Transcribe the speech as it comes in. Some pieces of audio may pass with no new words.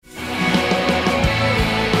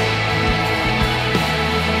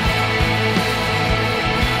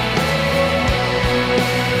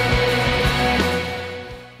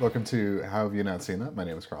to How Have You Not Seen That? My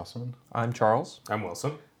name is Crossman. I'm Charles. I'm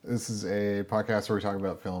Wilson. This is a podcast where we talk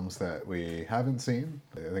about films that we haven't seen.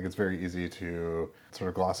 I think it's very easy to sort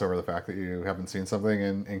of gloss over the fact that you haven't seen something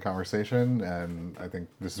in conversation, and I think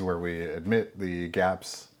this is where we admit the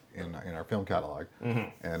gaps in our film catalog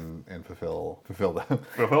and fulfill them.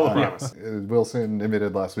 Fulfill the promise. Wilson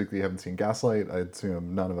admitted last week that you haven't seen Gaslight. I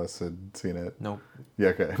assume none of us had seen it. Nope. Yeah,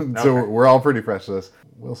 okay. So we're all pretty fresh to this.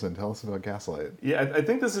 Wilson, tell us about Gaslight. Yeah, I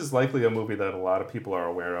think this is likely a movie that a lot of people are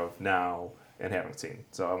aware of now and haven't seen.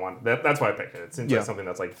 So I want that's why I picked it. It seems like something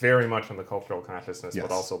that's like very much in the cultural consciousness,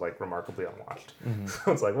 but also like remarkably unwatched.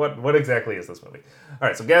 So it's like, what exactly is this movie? All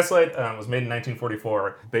right, so Gaslight was made in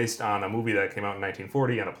 1944, based on a movie that came out in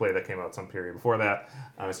 1940 and a play that came out some period before that.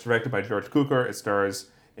 It's directed by George Cukor. It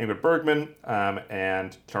stars Ingrid Bergman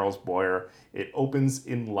and Charles Boyer. It opens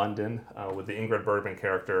in London with the Ingrid Bergman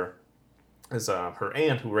character as her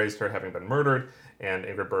aunt who raised her having been murdered, and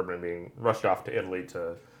Ingrid Bergman being rushed off to Italy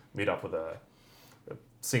to meet up with a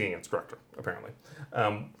singing instructor, apparently.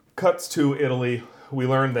 Cuts to Italy. We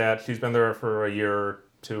learned that she's been there for a year or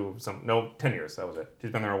two, 10 years, that was it.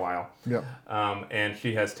 She's been there a while. Yep. And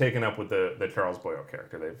she has taken up with the Charles Boyer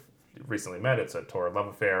character. They've recently met. It's a torrid love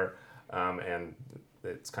affair, and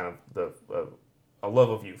it's kind of a love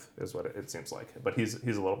of youth is what it seems like. But he's a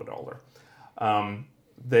little bit older.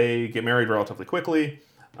 They get married relatively quickly,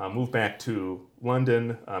 move back to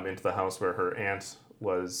London into the house where her aunt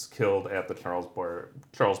was killed at the Charles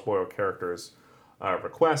Boyer character's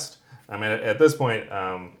request. I mean, at this point,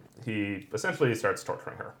 he essentially starts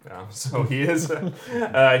torturing her. So he is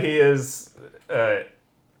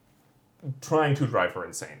trying to drive her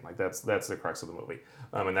insane. Like that's the crux of the movie,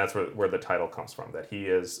 and that's where the title comes from. That he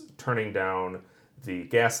is turning down the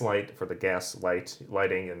gas light for the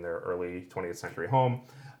lighting in their early 20th century home.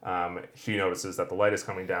 She notices that the light is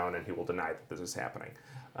coming down, and he will deny that this is happening.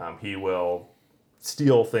 He will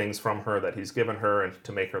steal things from her that he's given her, and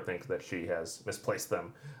to make her think that she has misplaced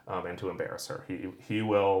them, and to embarrass her. He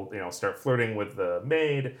will start flirting with the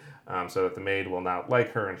maid, so that the maid will not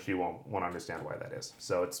like her, and she won't understand why that is.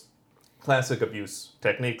 So it's classic abuse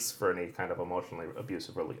techniques for any kind of emotionally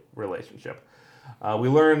abusive relationship. We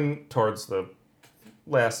learn towards the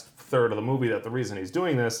last third of the movie that the reason he's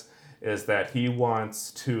doing this is that he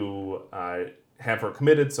wants to have her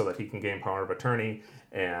committed so that he can gain power of attorney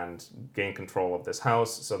and gain control of this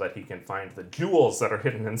house so that he can find the jewels that are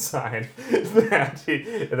hidden inside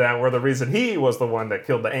that were the reason he was the one that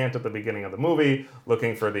killed the aunt at the beginning of the movie,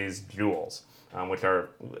 looking for these jewels, which are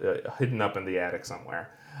hidden up in the attic somewhere.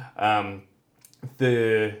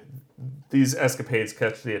 These escapades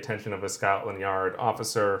catch the attention of a Scotland Yard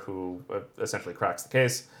officer who essentially cracks the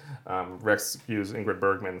case, rescues Ingrid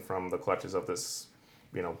Bergman from the clutches of this,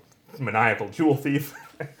 maniacal jewel thief,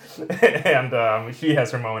 and she has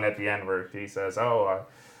her moment at the end where she says,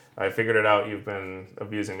 I figured it out, you've been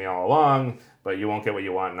abusing me all along, but you won't get what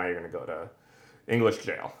you want, now you're going to go to English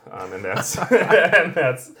jail, and that's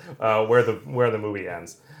where the movie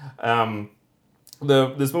ends.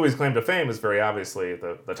 This movie's claim to fame is very obviously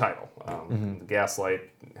the title. Gaslight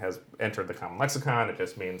has entered the common lexicon. It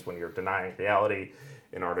just means when you're denying reality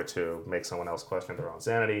in order to make someone else question their own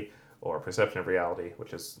sanity or perception of reality,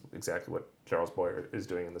 which is exactly what Charles Boyer is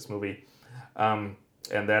doing in this movie. And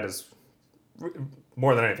that is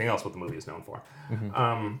more than anything else what the movie is known for.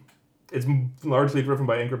 It's largely driven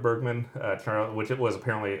by Ingrid Bergman, which it was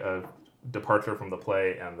apparently a departure from the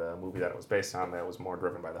play and the movie that it was based on. That was more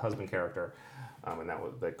driven by the husband character. And that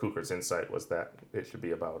was Cukor's insight was that it should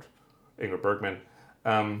be about Ingrid Bergman.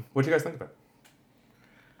 What do you guys think of it?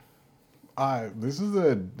 This is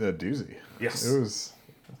a doozy. Yes.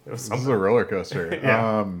 This is a roller coaster.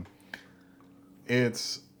 Yeah.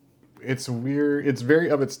 It's weird. It's very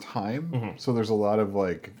of its time. So there's a lot of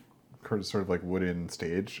sort of like wooden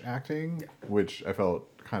stage acting, which I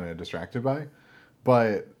felt kind of distracted by.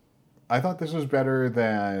 But I thought this was better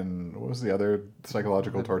than, what was the other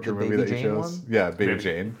psychological torture movie that you chose? One? Yeah, Baby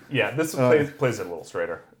Jane. Yeah, this plays it a little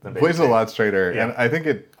straighter than Baby Plays Jane. a lot straighter, yeah. and I think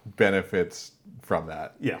it benefits from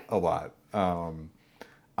that a lot.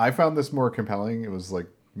 I found this more compelling. It was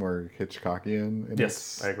more Hitchcockian.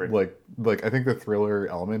 Yes, I agree. Like I think the thriller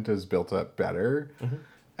element is built up better,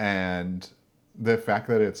 and the fact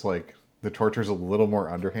that it's the torture's a little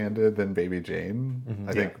more underhanded than Baby Jane,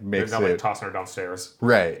 I think makes They're not it tossing her downstairs.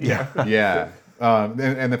 Right. Yeah. Yeah.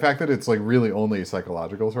 And the fact that it's really only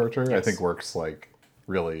psychological torture, I think works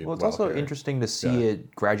really Well, it's also here. interesting to see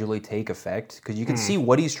it gradually take effect because you can see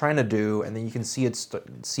what he's trying to do, and then you can see its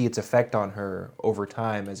effect on her over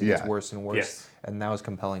time as it gets worse and worse. Yes. And that was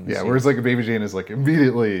compelling to see. Whereas like Baby Jane is like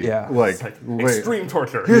immediately like wait, extreme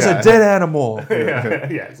torture. Here's a dead animal.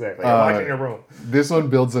 yeah, exactly. You're locked in your room. this one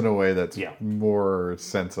builds in a way that's Yeah. more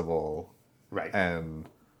sensible, Right. and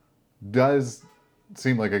does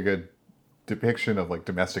seem like a good depiction of like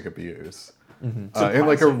domestic abuse. And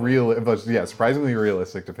like a surprisingly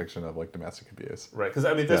realistic depiction of like domestic abuse. Right, because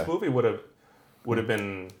I mean, this movie would have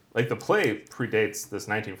been like the play predates this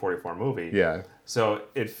 1944 movie. Yeah. So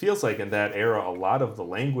it feels like in that era, a lot of the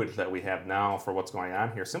language that we have now for what's going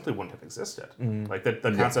on here simply wouldn't have existed. Like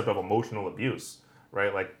the concept of emotional abuse,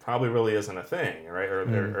 right? Like probably really isn't a thing, right?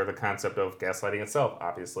 Or the concept of gaslighting itself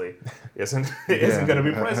obviously isn't going to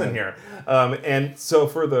be present here. And so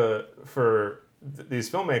for these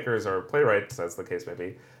filmmakers or playwrights, as the case may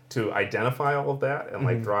be, to identify all of that and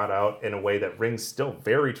like draw it out in a way that rings still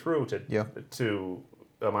very true to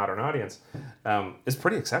a modern audience is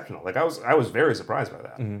pretty exceptional. Like I was very surprised by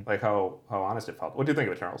that. Like how honest it felt. What do you think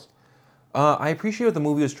of it, Charles? I appreciate what the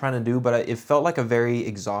movie was trying to do, but it felt like a very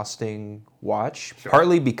exhausting watch. Sure.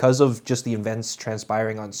 Partly because of just the events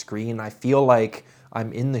transpiring on screen. I feel like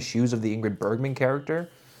I'm in the shoes of the Ingrid Bergman character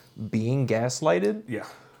being gaslighted. Yeah.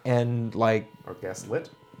 And like... Or gaslit?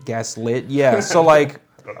 Gaslit, yeah. So like,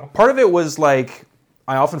 part of it was like,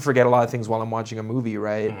 I often forget a lot of things while I'm watching a movie,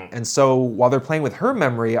 right? And so while they're playing with her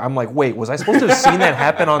memory, I'm like, wait, was I supposed to have seen that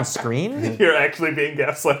happen on screen? You're actually being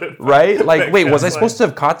gaslighted. Right? Like, wait, was I supposed to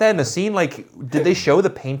have caught that in a scene? Like, did they show the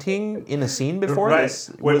painting in a scene before this?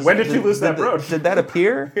 When did you lose that brooch? Did that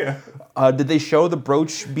appear? Yeah. Did they show the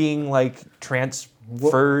brooch being like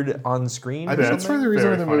transferred on screen? I think that's for the reason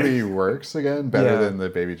why the funny. movie works again better than the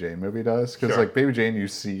Baby Jane movie does. Because like Baby Jane, you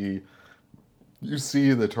see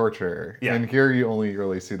the torture, and here you only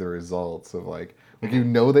really see the results of like you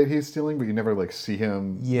know that he's stealing, but you never like see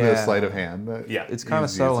him the sleight of hand. That it's kind of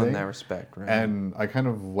subtle in that respect, right? And I kind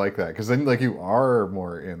of like that because then like you are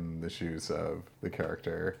more in the shoes of the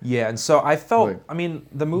character. Yeah, and so I felt. I mean,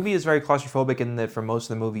 the movie is very claustrophobic in that for most of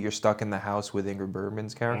the movie you're stuck in the house with Ingrid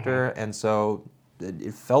Bergman's character, and so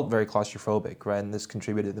it felt very claustrophobic, right? And this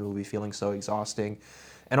contributed to the movie feeling so exhausting,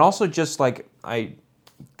 and also just like I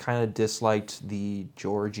kind of disliked the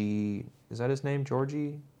Georgie. Is that his name?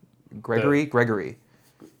 Georgie? Gregory?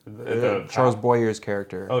 Charles Boyer's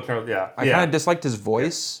character. Oh, Charles, yeah. I kind of disliked his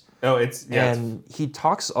voice. Oh, and he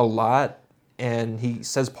talks a lot, and he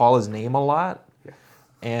says Paula's name a lot,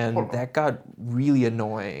 and that got really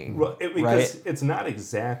annoying. Well, because it's not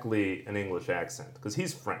exactly an English accent, because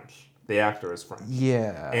he's French. The actor is French.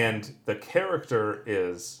 Yeah. And the character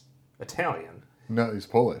is Italian. No, he's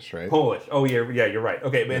Polish, right? Polish. Oh, yeah, you're right.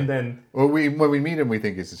 Okay, and then... Well, when we meet him, we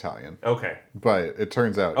think he's Italian. Okay. But it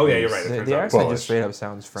turns out... Oh, yeah, you're right. The accent just straight up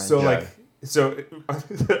sounds French. So,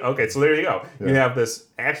 okay, so there you go. You have this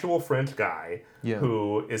actual French guy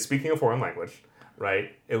who is speaking a foreign language,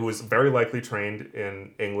 right? Who was very likely trained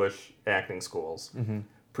in English acting schools,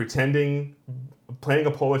 playing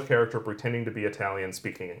a Polish character, pretending to be Italian,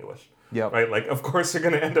 speaking English. Yep. Right? Like, of course you're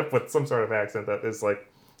going to end up with some sort of accent that is, like,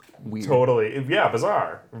 weird. Totally,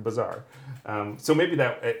 bizarre. So maybe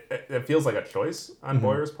that it feels like a choice on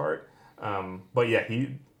Boyer's part, but yeah,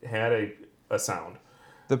 he had a sound.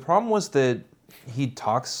 The problem was that he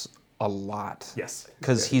talks a lot. Yes,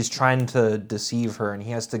 because he's trying to deceive her, and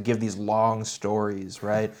he has to give these long stories,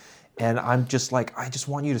 right? And I'm just like, I just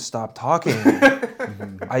want you to stop talking.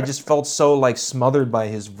 I just felt so like smothered by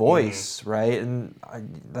his voice, right? And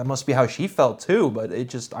that must be how she felt too. But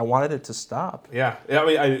I wanted it to stop. Yeah. I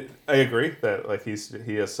mean, I agree that like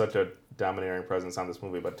he has such a domineering presence on this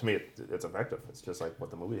movie, but to me it's effective. It's just like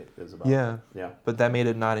what the movie is about. Yeah. But that made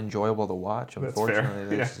it not enjoyable to watch.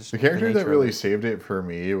 Unfortunately, that's fair. The character that really saved it for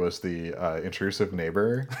me was the intrusive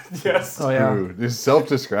neighbor. Yes. Who is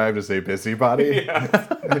self-described as a busybody.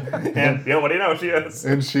 And what do you know? She is.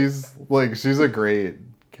 And she's a great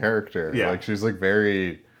character. Yeah. Like she's like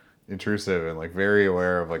very intrusive and like very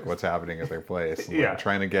aware of like what's happening at their place. And, like,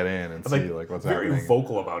 trying to get in and see like what's happening. Very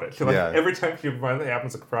vocal about it. She, every time she finally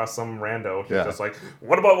happens across some rando, she's just like,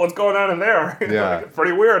 "What about what's going on in there?" Like,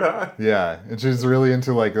 pretty weird, huh? Yeah, and she's really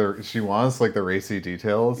into like she wants like the racy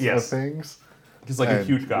details of things. He's like a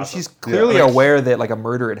huge gossip. She's clearly aware that like a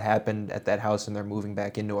murder had happened at that house, and they're moving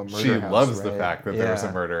back into a murder She house. loves right? the fact that there was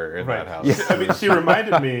a murder in that house. Yeah. I mean, she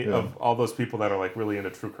reminded me of all those people that are like really into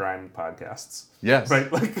true crime podcasts. Yes.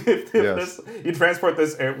 Right? Like, if you transport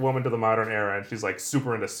this woman to the modern era, and she's like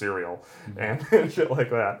super into cereal and shit like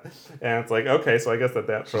that. And it's like, okay, so I guess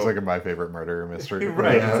that She's like a My Favorite Murder mystery.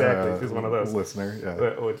 Right, exactly. She's one of those. Listener,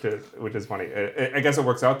 yeah. Which is funny. I guess it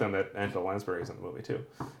works out then that Angela Lansbury's in the movie too.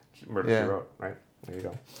 Murder She Wrote, right? There you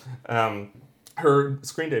go. Her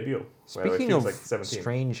screen debut. Speaking of like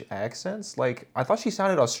strange accents, like I thought she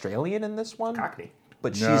sounded Australian in this one. Cockney.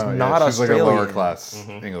 But she's not she's Australian. like a lower class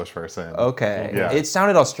English person. Okay. Yeah. It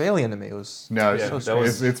sounded Australian to me. It was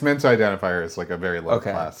it's meant to identify her as like a very low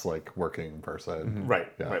class, like working person.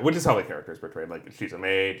 Right. Right. Which is how the character is portrayed. Like she's a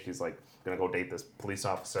maid. She's like gonna go date this police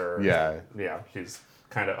officer. Yeah. Yeah. She's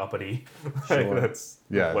kind of uppity. Sure. That's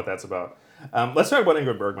what that's about. Let's talk about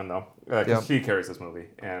Ingrid Bergman though, because she carries this movie,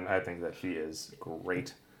 and I think that she is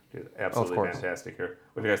great. She's absolutely fantastic here.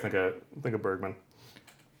 What do you guys think of Bergman?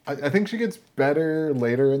 I think she gets better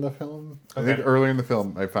later in the film. Okay. I think earlier in the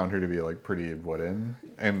film, I found her to be like pretty wooden,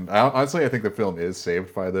 and honestly, I think the film is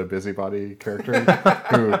saved by the busybody character,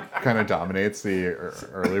 who kind of dominates the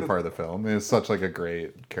early part of the film. And is such like a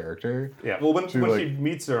great character. Yeah. Well, when she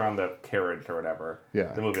meets her on the carriage or whatever,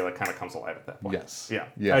 the movie like kind of comes alive at that point. Yes.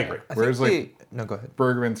 Yeah. I agree. Whereas no, go ahead.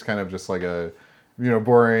 Bergman's kind of just like a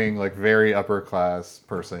boring, like very upper class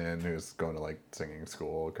person who's going to like singing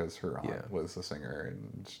school because her aunt was a singer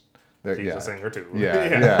and she's a singer too.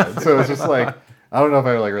 Yeah. So it's just like I don't know if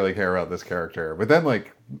I like really care about this character, but then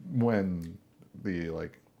like when the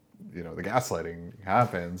the gaslighting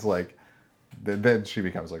happens, like then she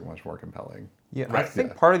becomes like much more compelling. Yeah, right. I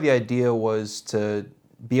think part of the idea was to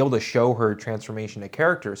be able to show her transformation to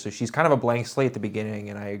character. So she's kind of a blank slate at the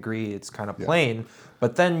beginning, and I agree it's kind of plain.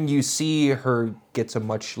 But then you see her get to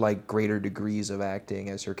much like greater degrees of acting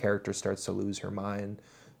as her character starts to lose her mind,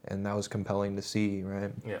 and that was compelling to see,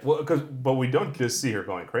 right? Yeah, well, but we don't just see her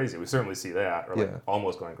going crazy. We certainly see that, or like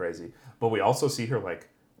almost going crazy. But we also see her like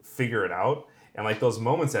figure it out, and like those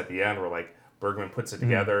moments at the end where like Bergman puts it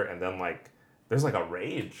together, and then like there's like a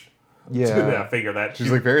rage. To that figure that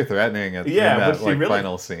she's like very threatening at that like really,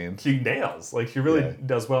 final scene. She nails, like she really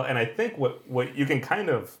does well, and I think what you can kind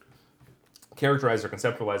of characterize or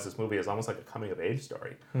conceptualize this movie as almost like a coming of age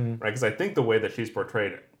story, right? Because I think the way that she's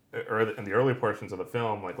portrayed in the early portions of the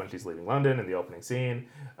film, like when she's leaving London in the opening scene,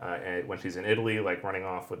 and when she's in Italy, like running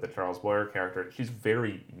off with the Charles Boyer character, she's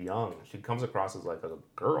very young. She comes across as like a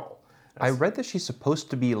girl. I read that she's supposed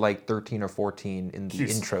to be like 13 or 14 in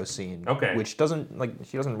the intro scene. Okay. Which doesn't, like,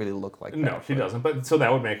 she doesn't really look like that. No, she doesn't. But so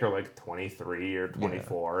that would make her like 23 or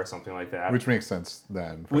 24 or something like that. Which makes sense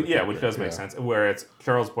then. Which does make sense. Where it's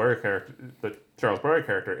Charles Boyer character, the Charles Boyer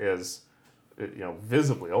character is,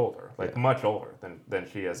 visibly older, like much older than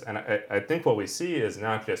she is. And I think what we see is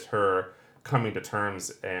not just her coming to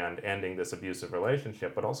terms and ending this abusive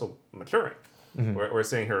relationship, but also maturing. Mm-hmm. We're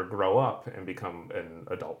seeing her grow up and become an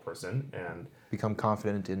adult person and become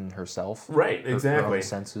confident in herself. Right, exactly. Her own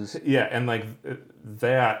senses. Yeah, and like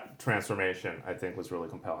that transformation, I think, was really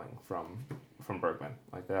compelling from Bergman.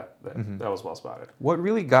 Like that was well spotted. What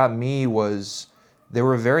really got me was there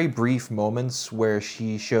were very brief moments where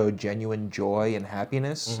she showed genuine joy and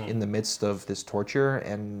happiness in the midst of this torture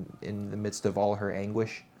and in the midst of all her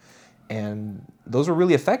anguish. And those were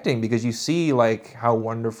really affecting because you see like how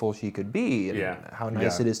wonderful she could be and how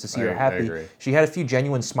nice it is to see her happy. She had a few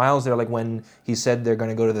genuine smiles there, like when he said they're going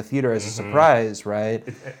to go to the theater as a surprise, right?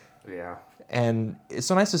 Yeah. And it's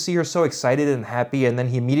so nice to see her so excited and happy, and then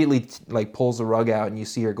he immediately like pulls the rug out, and you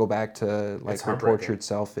see her go back to like her tortured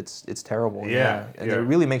self. It's terrible. Yeah. And it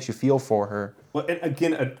really makes you feel for her. Well, and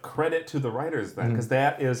again, a credit to the writers then, because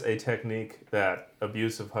that is a technique that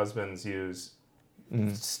abusive husbands use.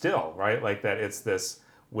 Still, right? Like that it's this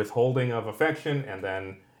withholding of affection, and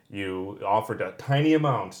then you offered a tiny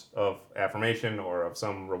amount of affirmation or of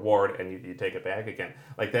some reward, and you take it back again.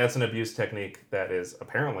 Like that's an abuse technique that is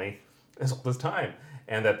apparently as old as time,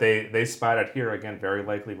 and that they spotted here again very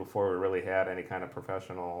likely before we really had any kind of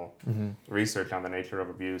professional research on the nature of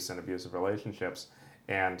abuse and abusive relationships,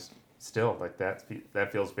 and still like that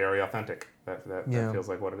feels very authentic. That feels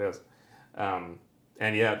like what it is.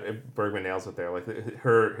 And Bergman nails it there. Like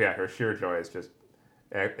her sheer joy is just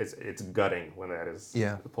it's gutting when that is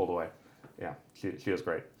pulled away. Yeah, she is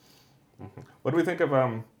great. What do we think of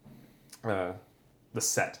the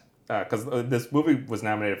set? Because this movie was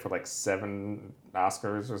nominated for like 7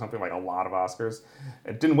 Oscars or something, like a lot of Oscars.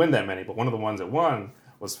 It didn't win that many, but one of the ones it won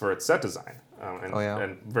was for its set design,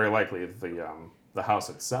 and very likely the house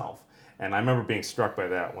itself. And I remember being struck by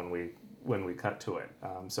that when we when we cut to it.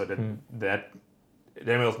 So did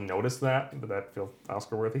anyone else notice that? Did that feel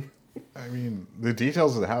Oscar worthy? I mean, the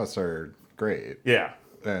details of the house are great. Yeah.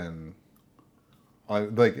 And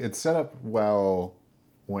like it's set up well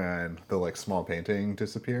when the like small painting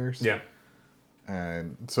disappears. Yeah.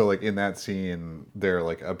 And so like in that scene they're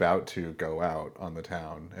like about to go out on the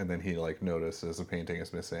town and then he like notices a painting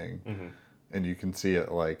is missing. Mm-hmm. And you can see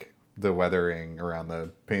it like the weathering around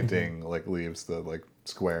the painting like leaves the like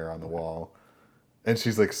square on the wall. And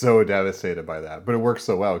she's like so devastated by that. But it works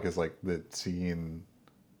so well because like the scene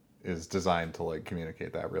is designed to like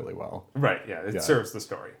communicate that really well. Right, yeah. It serves the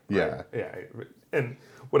story. Right? Yeah. Yeah. And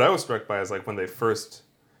what I was struck by is like when they first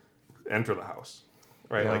enter the house,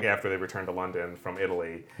 right? Yeah. Like after they return to London from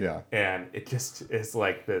Italy. Yeah. And it just is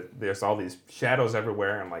like there's all these shadows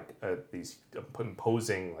everywhere and like these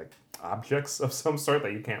imposing like objects of some sort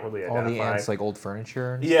that you can't really identify. All the ants, like old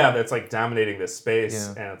furniture. And yeah, that's like dominating this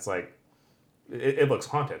space, Yeah. and it's like it looks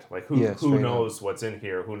haunted. Like who knows what's in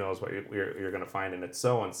here? Who knows what you're going to find? And it's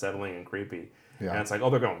so unsettling and creepy. Yeah. And it's like, oh,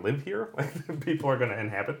 they're going to live here. Like people are going to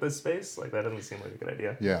inhabit this space. Like that doesn't seem like a good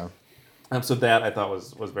idea. Yeah. So that I thought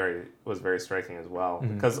was very striking as well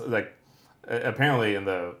because like apparently in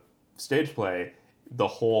the stage play the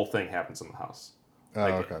whole thing happens in the house. Oh,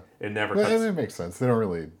 Like, okay. It never But cuts. it makes sense. They don't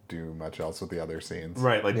really do much else with the other scenes.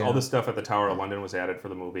 Right, like Yeah. all the stuff at the Tower of London was added for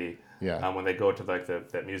the movie. Yeah. When they go to like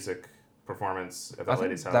that music performance at I that think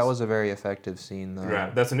lady's house. that was a very effective scene, though. Yeah,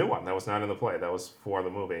 that's a new one. That was not in the play. That was for the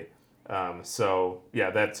movie. So yeah,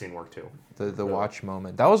 that scene worked too. The watch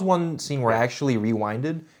moment. That was one scene where I actually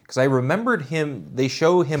rewinded because I remembered him. They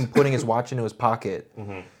show him putting his watch into his pocket,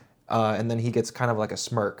 and then he gets kind of like a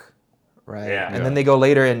smirk, right? Yeah. And then they go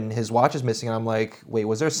later and his watch is missing, and I'm like, wait,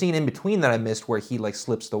 was there a scene in between that I missed where he like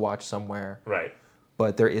slips the watch somewhere? Right.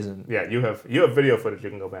 But there isn't. Yeah, you have video footage you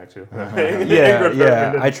can go back to.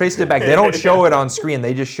 Yeah. I traced it back. They don't show it on screen.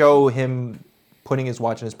 They just show him putting his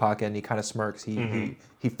watch in his pocket, and he kind of smirks. He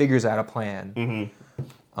figures out a plan,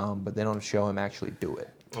 but they don't show him actually do it.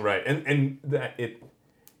 Right, and that it,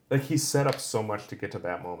 like he set up so much to get to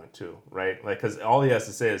that moment too, right? Like, because all he has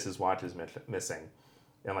to say is his watch is missing,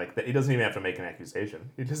 and like he doesn't even have to make an accusation.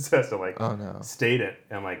 He just has to like state it,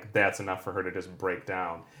 and like that's enough for her to just break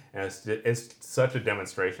down. And it's such a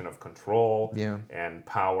demonstration of control and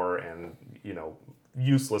power and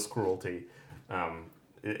useless cruelty.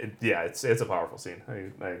 It's a powerful scene.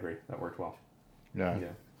 I agree. That worked well. Yeah.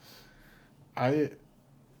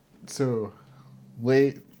 So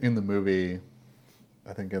late in the movie,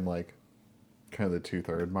 I think in like kind of the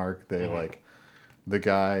 2/3 mark, they like the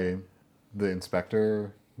guy, the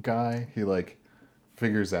inspector guy, he like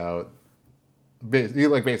figures out. He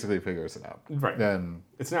like basically figures it out. Right. And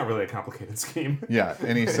it's not really a complicated scheme. Yeah,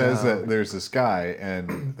 and he says that there's this guy,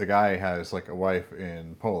 and the guy has like a wife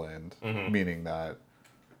in Poland, meaning that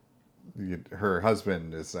her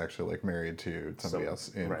husband is actually like married to somebody else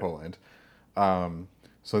in Poland.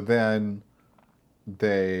 So then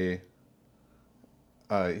they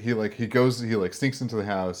he sneaks into the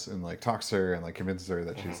house and like talks to her and like convinces her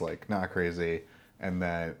that she's like not crazy, and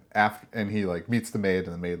then he like meets the maid,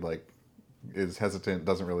 and the maid like is hesitant,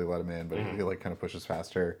 doesn't really let him in, but he like kind of pushes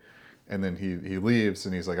past her, and then he leaves,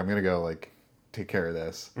 and he's like, I'm gonna go like take care of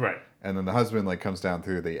this, right? And then the husband like comes down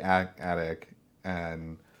through the attic,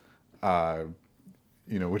 and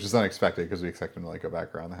which is unexpected because we expect him to like go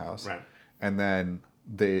back around the house, right? And then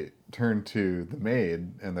they turn to the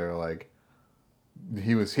maid, and they're like,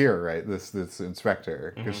 he was here, right? This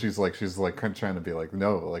inspector, because she's like trying to be like,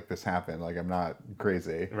 no, like this happened, like I'm not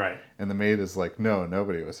crazy, right? And the maid is like, no,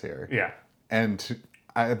 nobody was here, yeah. And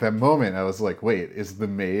at that moment, I was like, wait, is the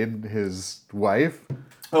maid his wife?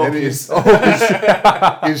 Oh, is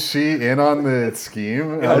she in on the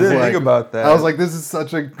scheme? I didn't think about that. I was like, this is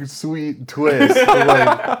such a sweet twist.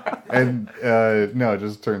 No, it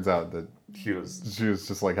just turns out that she was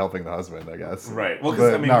just like helping the husband, I guess. Right. Well,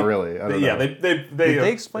 but not really. I don't know. Did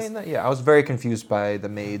they explain that? Yeah, I was very confused by the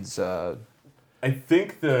maid's. I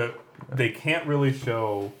think they can't really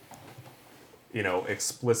show,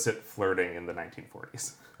 explicit flirting in the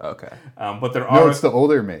 1940s. Okay. But there are. No, it's the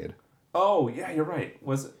older maid. Oh yeah, you're right.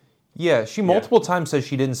 Was it? Yeah, she multiple times says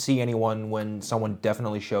she didn't see anyone when someone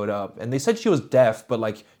definitely showed up, and they said she was deaf, but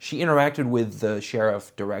like she interacted with the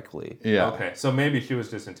sheriff directly. Yeah. Okay, so maybe she was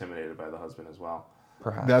just intimidated by the husband as well.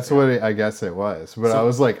 Perhaps. That's what I guess it was. But I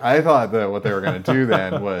was like, I thought that what they were going to do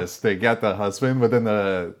then was they get the husband, but then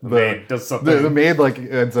the maid does something. The maid like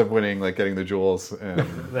ends up winning, like getting the jewels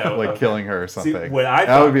and like killing her or something. See,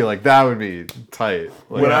 that would be tight.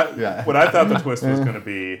 Like, what I thought the twist was going to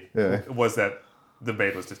be was that the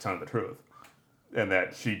maid was just telling the truth. and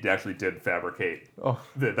that she actually did fabricate. Oh,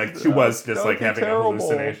 Like she was just that like would be having terrible. a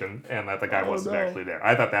hallucination, and that the guy wasn't no. actually there.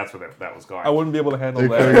 I thought that's where that was going. I wouldn't be able to handle They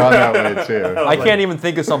could have that. gone that way too. I can't even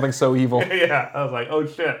think of something so evil. Yeah, I was like, oh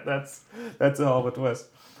shit, that's a hell of a twist.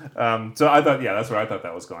 So I thought, yeah, that's where I thought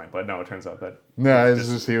that was going, but no, it turns out that No, it's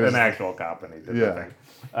just he was an actual cop and he did Yeah. the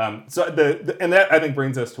thing. So and that I think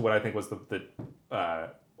brings us to what I think was the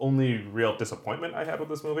only real disappointment I had with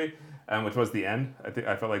this movie, which was the end.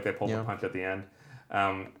 I felt like they pulled the punch at the end,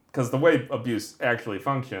 because the way abuse actually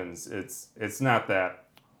functions, it's not that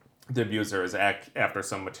the abuser is after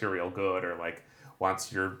some material good or like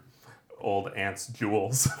wants your old aunt's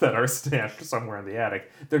jewels that are stashed somewhere in the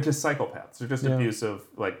attic. They're just psychopaths. They're just abusive,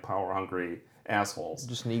 like power-hungry assholes.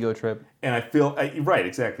 Just an ego trip. And I feel right,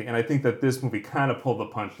 exactly. And I think that this movie kind of pulled the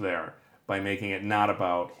punch there by making it not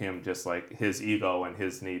about him, just like his ego and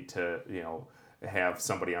his need to, have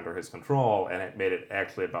somebody under his control, and it made it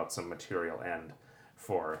actually about some material end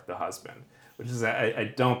for the husband, which is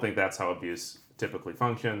I don't think that's how abuse typically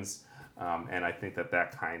functions, and I think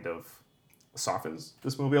that kind of softens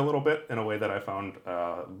this movie a little bit in a way that I found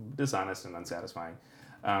dishonest and unsatisfying.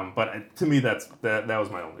 But to me, that was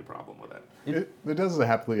my only problem with it. It does the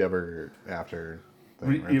happily ever after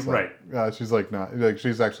thing. Where it's Right. like, she's like not like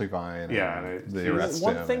she's actually fine. Yeah, and and they she was- arrest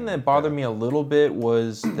One him thing and- that bothered me a little bit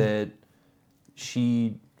was that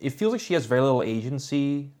it feels like she has very little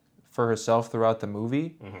agency for herself throughout the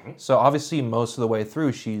movie. Mm-hmm. So obviously most of the way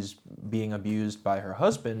through she's being abused by her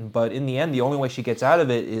husband, but in the end the only way she gets out of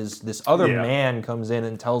it is this other man comes in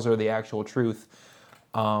and tells her the actual truth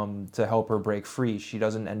to help her break free. She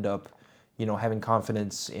doesn't end up, having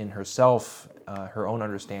confidence in herself, her own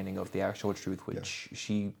understanding of the actual truth, which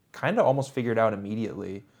she kind of almost figured out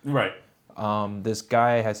immediately. Right. This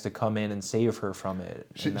guy has to come in and save her from it.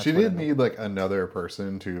 She and that's she what did it- need like another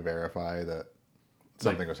person to verify that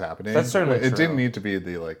something was happening. That's certainly It true. didn't need to be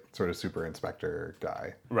the like sort of super inspector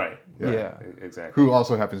guy, Right. Yeah. Exactly. who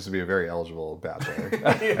also happens to be a very eligible bachelor.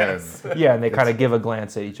 Yes. And, Yeah, and they kind of give a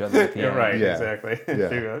glance at each other at the Yeah, end. right. Yeah. Exactly. Yeah.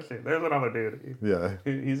 There's another dude. yeah.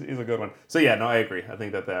 He's a good one. So yeah, no, I agree. I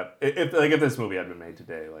think that if this movie had been made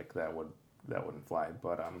today, like that wouldn't fly.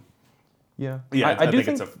 But Yeah. yeah, I I do think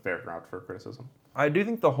think it's a fair ground for criticism. I do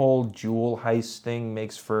think the whole jewel heist thing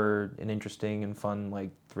makes for an interesting and fun like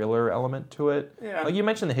thriller element to it. Yeah. Like you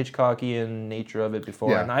mentioned the Hitchcockian nature of it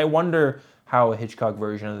before, Yeah. and I wonder how a Hitchcock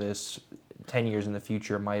version of this 10 years in the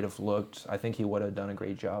future might have looked. I think he would have done a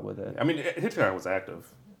great job with it. I mean, Hitchcock was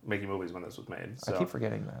active making movies when this was made. So. I keep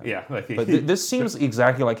forgetting that. Yeah, like But this seems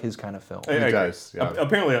exactly like his kind of film. I agree. does, yeah.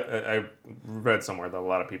 Apparently, I read somewhere that a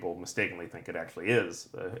lot of people mistakenly think it actually is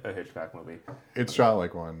a Hitchcock movie. It's shot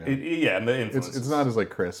like one. Yeah. Yeah, and the influence. It's not as like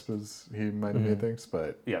crisp as he might have made things,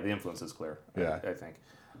 but Yeah, the influence is clear. Yeah. I think.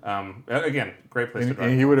 Again, great place to drive.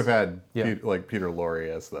 and he would have had Yeah. Peter Lorre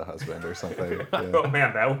as the husband or something. Oh Yeah.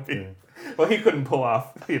 man, that would be. Well, he couldn't pull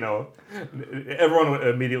off. Everyone would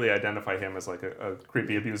immediately identify him as like a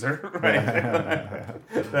creepy abuser, right?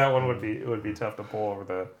 That one would be tough to pull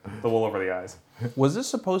over the wool over the eyes. Was this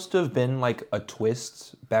supposed to have been like a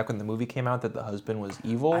twist back when the movie came out that the husband was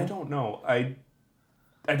evil? I don't know. I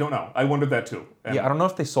don't know. I wondered that too. And Yeah, I don't know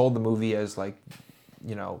if they sold the movie as like,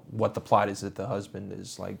 what the plot is that the husband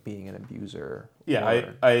is like being an abuser. Yeah,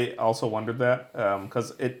 or- I also wondered that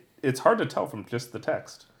because it's hard to tell from just the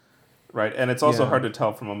text, right? And it's also Yeah. hard to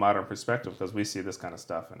tell from a modern perspective because we see this kind of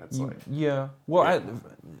stuff and it's like, Yeah. Well,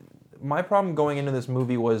 my problem going into this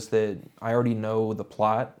movie was that I already know the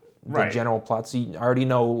plot, the Right. general plot. So I already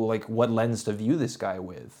know like what lens to view this guy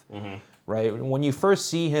with, right? When you first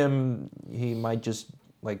see him, he might just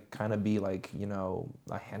like kind of be like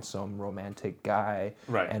a handsome romantic guy,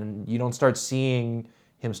 Right. And you don't start seeing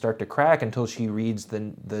him start to crack until she reads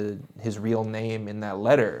his real name in that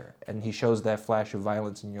letter, and he shows that flash of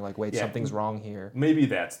violence, and you're like, wait, Yeah. something's wrong here. maybe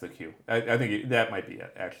that's the cue. I think that might be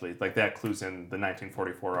it, actually. Like that clues in the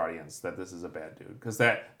 1944 audience that this is a bad dude because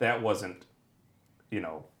that wasn't,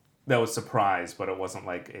 that was surprise, but it wasn't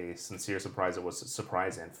like a sincere surprise. It was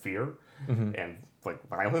surprise and fear and like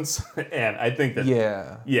violence. And I think that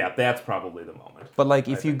Yeah. that's probably the moment. But like,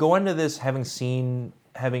 if you go into this having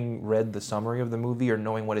read the summary of the movie or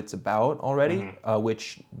knowing what it's about already,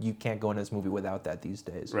 which you can't go into this movie without that these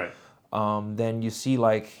days. Right. Then you see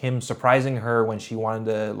like him surprising her when she wanted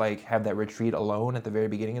to like have that retreat alone at the very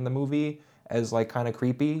beginning of the movie as like kind of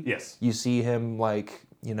creepy. Yes. You see him like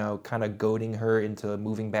kind of goading her into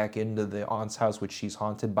moving back into the aunt's house, which she's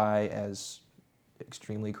haunted by, as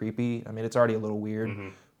extremely creepy. I mean, it's already a little weird,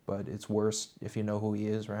 but it's worse if you know who he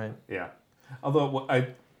is, right? Yeah. Although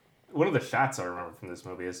one of the shots I remember from this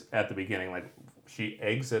movie is at the beginning, like she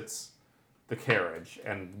exits the carriage,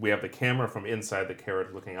 and we have the camera from inside the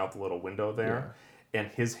carriage looking out the little window there, and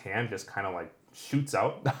his hand just kind of like shoots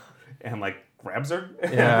out and like grabs her,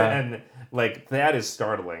 and like that is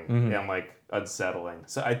startling and like unsettling.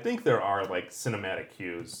 So I think there are like cinematic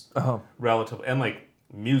cues, relative, and like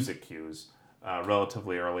music cues,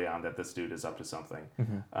 relatively early on that this dude is up to something.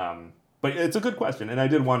 But it's a good question, and I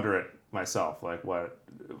did wonder it myself, like how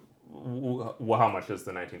much does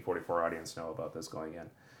the 1944 audience know about this going in?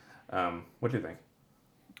 What do you think?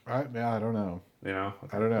 I don't know. You know,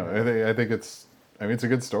 I don't know. I think it's a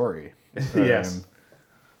good story. Yes.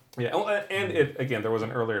 Yeah, and it again, there was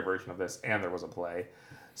an earlier version of this, and there was a play.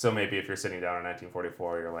 So maybe if you're sitting down in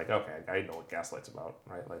 1944, you're like, okay, I know what Gaslight's about,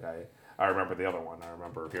 right? Like I remember the other one. I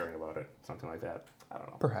remember hearing about it, something like that. I don't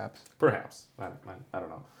know. Perhaps. I don't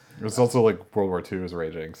know. It's also like World War II is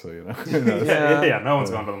raging, so you know. No one's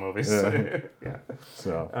gone to the movies. Yeah.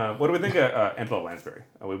 So. What do we think of Angela Lansbury?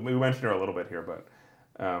 We mentioned her a little bit here, but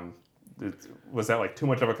was that like too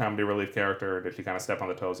much of a comedy relief character? Did she kind of step on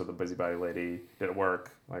the toes of the busybody lady? Did it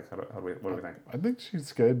work? Like, what do we think? I think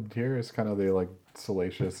she's good here. It's kind of the like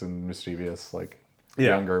salacious and mischievous like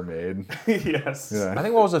younger maid. Yes. Yeah. I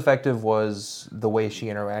think what was effective was the way she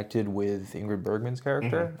interacted with Ingrid Bergman's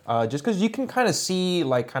character. Just because you can kind of see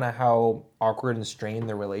like kind of how awkward and strained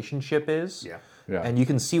their relationship is. Yeah. Yeah. And you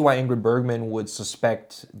can see why Ingrid Bergman would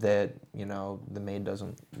suspect that, you know,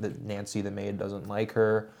 that Nancy the maid doesn't like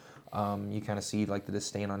her. You kind of see like the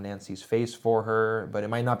disdain on Nancy's face for her, but it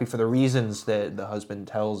might not be for the reasons that the husband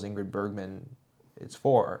tells Ingrid Bergman it's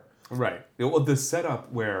for. Right. Well, the setup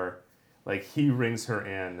where like he rings her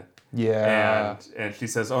in, and she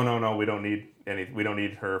says, "Oh no, we don't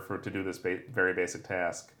need her to do this very basic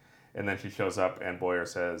task," and then she shows up, and Boyer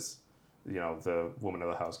says, "You know, the woman of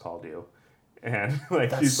the house called you." And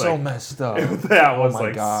like That's she's so like, messed up. That was my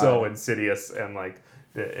like God. so insidious and like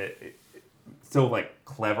so like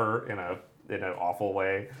clever in an awful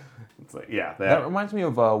way. It's like That reminds me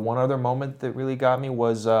of one other moment that really got me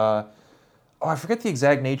was I forget the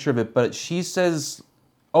exact nature of it, but she says,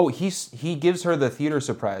 he gives her the theater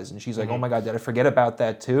surprise, and she's like, "Oh my God, did I forget about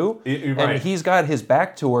that too?" Right. And he's got his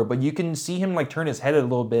back to her, but you can see him like turn his head a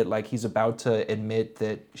little bit, like he's about to admit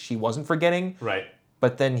that she wasn't forgetting. Right.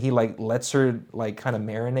 But then he like lets her like kind of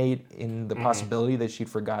marinate in the possibility that she'd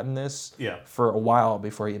forgotten this for a while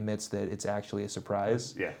before he admits that it's actually a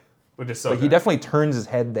surprise. Yeah, which is so. But he definitely turns his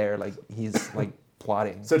head there, like he's like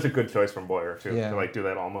plotting. Such a good choice from Boyer too to like do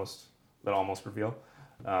that almost reveal.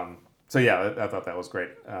 So yeah, I thought that was great.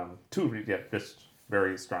 Just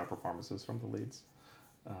very strong performances from the leads.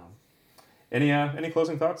 Any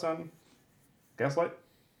closing thoughts on Gaslight?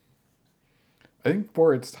 I think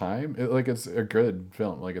for its time, it's a good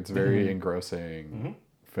film. Like it's very engrossing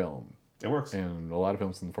film. It works. And a lot of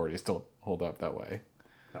films in the 40s still hold up that way.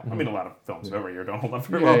 No, I mean, a lot of films every year don't hold up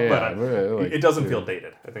very well, but it doesn't feel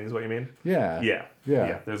dated, I think is what you mean. Yeah.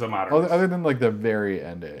 There's a modern. Other than like the very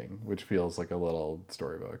ending, which feels like a little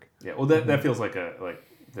storybook. Yeah, well, that feels like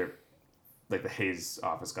the Hayes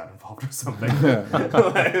office got involved or something.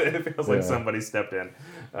 It feels like somebody stepped in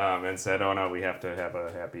and said, "Oh no, we have to have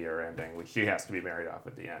a happier ending," which she has to be married off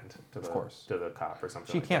at the end to the cop or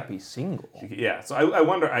something. She can't be single. So I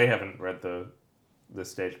wonder. I haven't read the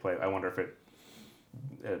stage play. I wonder if it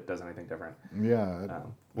does anything different. Yeah.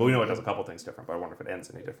 Well, we know it does a couple things different, but I wonder if it ends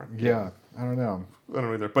any different. Yeah, I don't know. I don't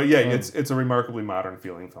know either. But yeah, it's a remarkably modern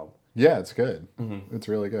feeling film. Yeah, it's good. It's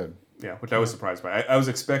really good. Yeah, which I was surprised by. I was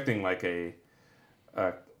expecting like a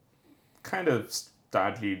kind of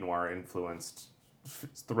stodgy noir influenced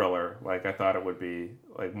thriller. Like I thought it would be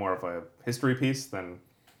like more of a history piece than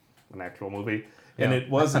an actual movie, and it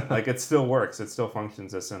wasn't. Like it still works. It still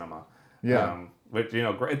functions as cinema. Yeah. Which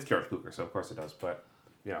it's George Cukor, so of course it does. But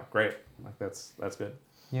great. Like that's good.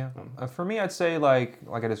 Yeah. For me, I'd say like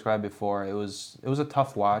I described before, it was a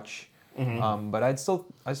tough watch. But I'd still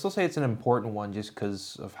say it's an important one just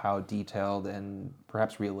because of how detailed and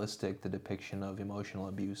perhaps realistic the depiction of emotional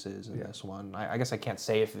abuse is in this one. I guess I can't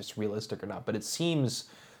say if it's realistic or not, but it seems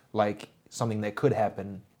like something that could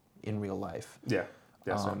happen in real life. Yeah.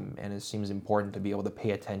 And it seems important to be able to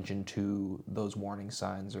pay attention to those warning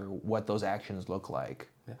signs or what those actions look like.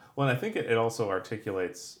 Yeah. Well, and I think it also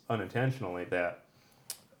articulates unintentionally that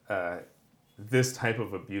this type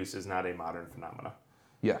of abuse is not a modern phenomenon.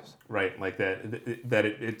 Yes. Right, like that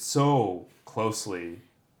it so closely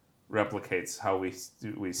replicates how we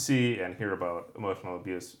see and hear about emotional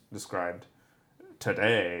abuse described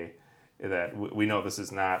today, that we know this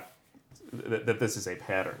is not, that this is a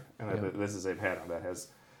pattern, and that this is a pattern that has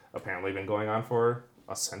apparently been going on for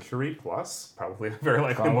a century plus, probably very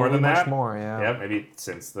likely more than that. Much more, yeah. Yeah, maybe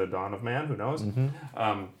since the dawn of man, who knows?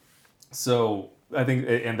 So I think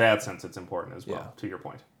in that sense it's important as well, Yeah. to your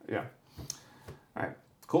point. Yeah. All right,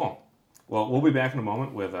 cool. Well, we'll be back in a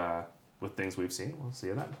moment with Things We've Seen. We'll see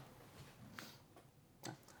you then.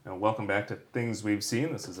 And welcome back to Things We've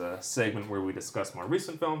Seen. This is a segment where we discuss more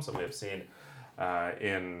recent films that we have seen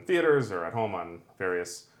in theaters or at home on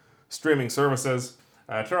various streaming services.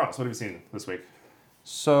 Charles, what have you seen this week?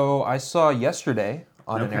 So I saw Yesterday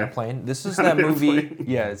on an airplane. This is that movie.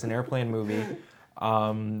 Yeah, it's an airplane movie.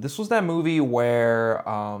 This was that movie where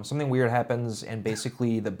something weird happens and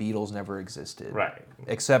basically the Beatles never existed. Right.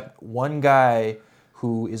 Except one guy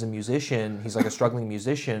who is a musician, he's like a struggling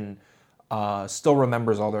musician, still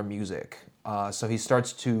remembers all their music. So he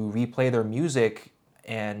starts to replay their music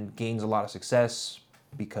and gains a lot of success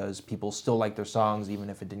because people still like their songs even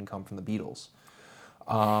if it didn't come from the Beatles.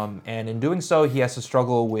 And in doing so, he has to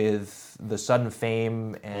struggle with the sudden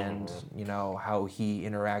fame and how he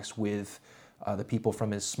interacts with the people from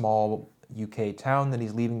his small UK town that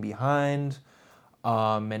he's leaving behind.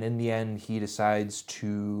 And in the end, he decides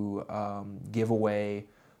to give away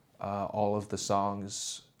all of the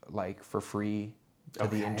songs like for free to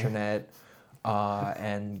the internet,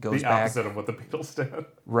 and goes the back. opposite of what the Beatles did.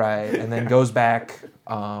 Right, and then goes back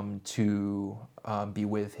to be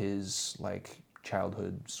with his like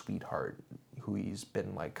childhood sweetheart, who he's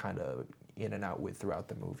been like kind of in and out with throughout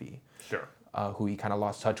the movie. Sure. Who he kind of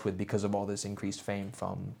lost touch with because of all this increased fame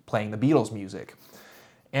from playing the Beatles music.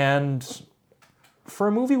 And for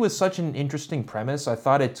a movie with such an interesting premise, I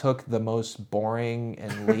thought it took the most boring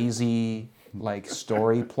and lazy like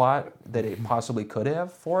story plot that it possibly could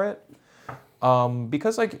have for it.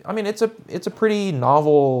 Because it's a pretty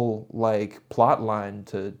novel like plot line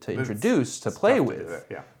to introduce to play with,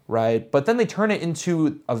 yeah. right? But then they turn it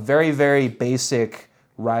into a very, very basic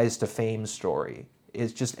rise to fame story.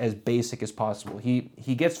 It's just as basic as possible. He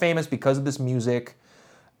gets famous because of this music,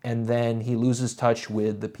 and then he loses touch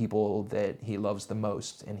with the people that he loves the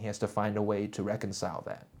most, and he has to find a way to reconcile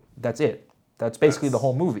that. That's it. That's basically the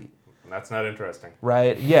whole movie. That's not interesting.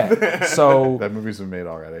 Right? Yeah. So That movie's been made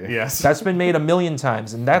already. Yes. that's been made 1,000,000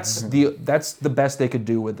 times, and that's the best they could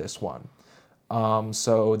do with this one.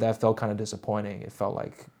 So that felt kind of disappointing. It felt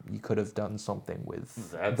like you could have done something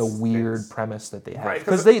with the weird premise that they have. Right,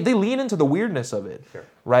 Because they lean into the weirdness of it, Sure.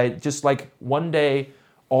 right? Just like one day,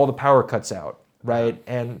 all the power cuts out, right?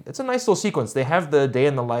 And it's a nice little sequence. They have the day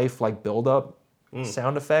in the life like build-up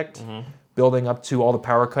sound effect, building up to all the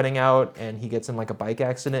power cutting out, and he gets in like a bike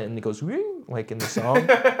accident, and he goes, "Wing," like in the song.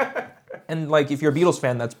 And like if you're a Beatles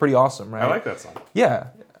fan, that's pretty awesome, right? I like that song. Yeah,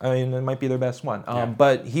 I mean, it might be their best one.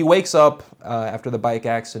 But he wakes up after the bike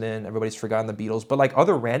accident. Everybody's forgotten the Beatles. But like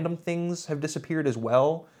other random things have disappeared as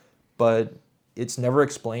well. But it's never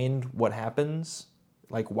explained what happens,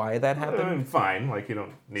 like why that happened. Fine, like you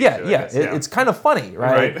don't need Yeah, to. I yeah. guess. It's kind of funny,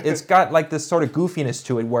 right? Right. It's got like this sort of goofiness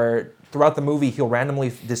to it where throughout the movie he'll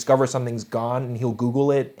randomly discover something's gone and he'll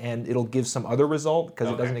Google it and it'll give some other result because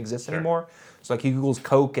it doesn't exist anymore. So like he Googles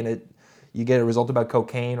Coke and you get a result about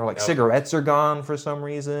cocaine, or like cigarettes are gone for some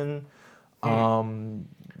reason.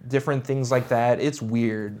 Different things like that. It's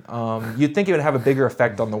weird. You'd think it would have a bigger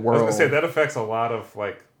effect on the I was world. gonna say that affects a lot of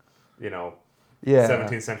like, Yeah.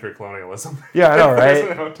 17th century colonialism. Yeah, I know,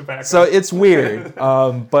 right? Tobacco. So it's weird.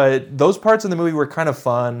 But those parts of the movie were kind of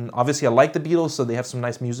fun. Obviously, I like the Beatles, so they have some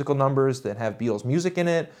nice musical numbers that have Beatles music in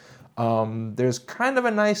it. There's kind of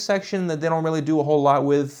a nice section that they don't really do a whole lot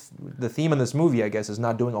with. The theme in this movie, I guess, is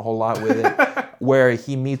not doing a whole lot with it, where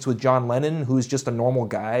he meets with John Lennon, who's just a normal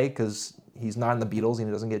guy because he's not in the Beatles and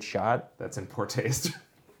he doesn't get shot. That's in poor taste.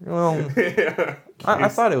 Well, I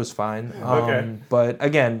thought it was fine. Okay. But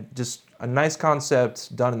again, just a nice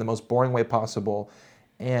concept done in the most boring way possible.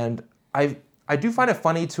 And I do find it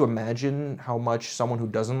funny to imagine how much someone who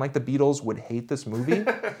doesn't like the Beatles would hate this movie,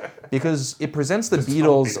 because it presents the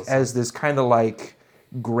Beatles as this kind of like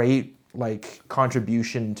great like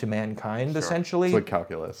contribution to mankind, essentially. It's like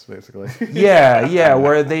calculus, basically. Yeah,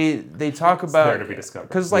 where they talk about there to be discovered.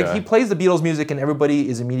 because like Yeah. he plays the Beatles music and everybody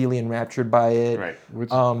is immediately enraptured by it. Right.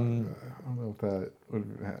 Which, I don't know if that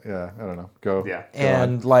would, I don't know. Go. Yeah. Go on.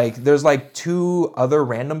 And like there's like two other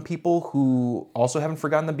random people who also haven't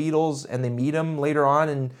forgotten the Beatles, and they meet him later on,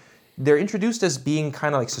 and they're introduced as being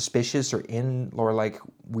kind of like suspicious or like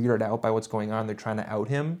weirded out by what's going on. They're trying to out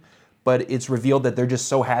him. But it's revealed that they're just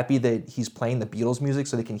so happy that he's playing the Beatles music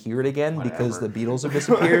so they can hear it again because the Beatles have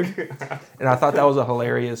disappeared. And I thought that was a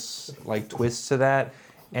hilarious like twist to that.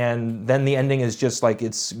 And then the ending is just like,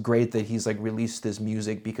 it's great that he's like released this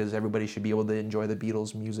music because everybody should be able to enjoy the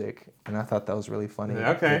Beatles music. And I thought that was really funny.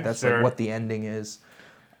 Okay, That's sure. like what the ending is.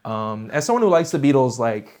 As someone who likes the Beatles,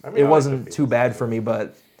 like I it like wasn't the too Beatles. bad for me,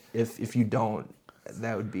 but if you don't,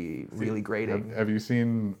 That would be really grating. Have you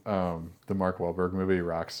seen the Mark Wahlberg movie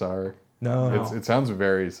Rockstar? No. It sounds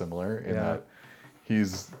very similar in Yeah. that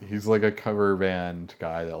he's like a cover band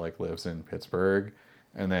guy that like lives in Pittsburgh,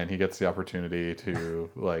 and then he gets the opportunity to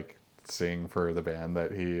like sing for the band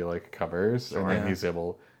that he like covers, and then Yeah.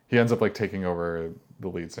 he ends up like taking over the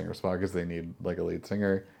lead singer spot because they need like a lead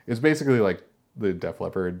singer. It's basically like the Def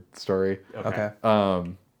Leppard story. Okay.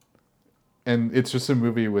 And it's just a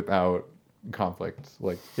movie without conflict,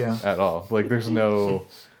 like Yeah. at all. Like there's no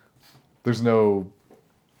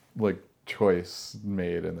like choice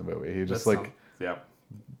made in the movie. He just yeah.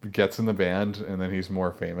 gets in the band, and then he's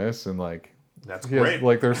more famous, and like That's he has, great.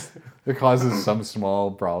 like it causes some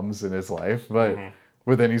small problems in his life, but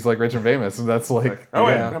then he's like rich and famous, and that's like Oh,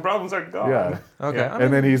 wait, Yeah. the problems are gone. yeah. Okay. Yeah. I mean,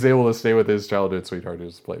 And then he's able to stay with his childhood sweetheart,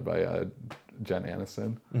 who's played by Jen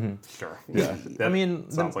Aniston. Sure. Yeah. That I mean,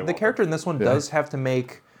 sounds like the Wahlberg. character in this one does have to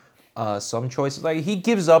make some choices. Like he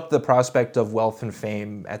gives up the prospect of wealth and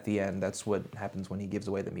fame at the end. That's what happens when he gives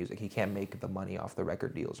away the music. He can't make the money off the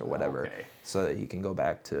record deals or whatever, Okay. so that he can go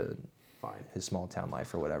back to Fine. his small town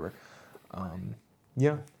life or whatever.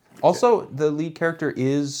 Yeah. Also, the lead character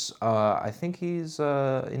is, I think he's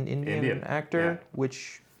an Indian actor, yeah.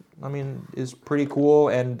 which, I mean, is pretty cool.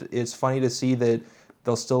 And it's funny to see that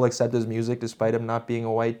they'll still accept his music despite him not being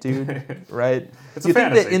a white dude, right? It's a You think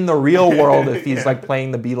that fantasy. in the real world, if he's Yeah. like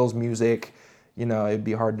playing the Beatles music, you know, it'd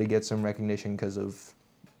be hard to get some recognition because of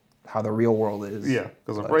how the real world is. Yeah,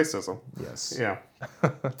 because of But- racism. Yes. Yeah.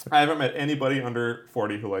 I haven't met anybody under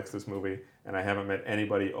 40 who likes this movie, and I haven't met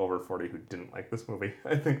anybody over 40 who didn't like this movie.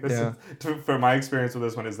 I think this Yeah. is, for my experience with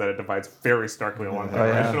this one, is that it divides very starkly along Oh,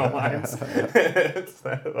 yeah. generational lines. It's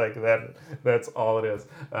that, that's all it is.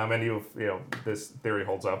 And this theory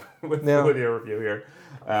holds up with Yeah. your review here.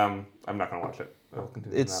 I'm not going to watch it. I'll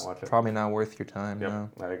continue to It's not watch it. probably not worth your time. Yep, No.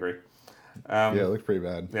 I agree. Yeah, it looked pretty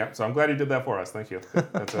bad. Yeah, so I'm glad you did that for us. Thank you.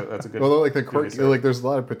 That's a good. Although, like the good quirk, research. like there's a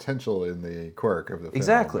lot of potential in the quirk of the film.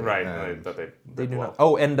 Exactly. Right, And- that They did do well. not.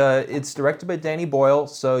 Oh, and it's directed by Danny Boyle,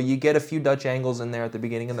 so you get a few Dutch angles in there at the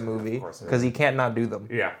beginning of the movie course. because he can't not do them.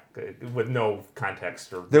 Yeah, with no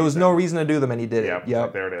context or. There was no reason. reason to do them, and he did Yeah, it.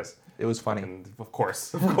 Yep, there it is. it was funny. And of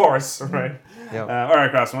course, right? Yep. All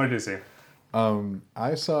right, Carson, what did you see?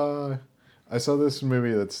 I saw this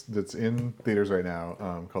movie that's in theaters right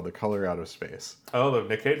now called The Color Out of Space. Oh, the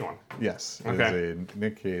Nick Cage one. Yes, it Okay. is a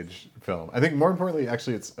Nick Cage film. I think more importantly,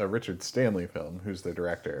 actually, it's a Richard Stanley film. Who's the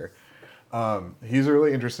director? He's a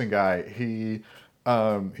really interesting guy. He's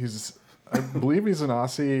I believe he's an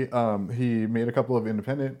Aussie. He made a couple of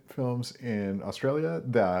independent films in Australia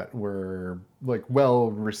that were like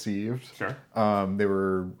well received. Sure. They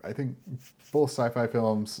were, I think, full sci-fi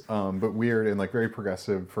films, but weird and like very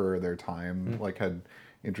progressive for their time. Like had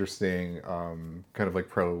interesting kind of like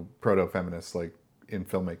proto-feminist like in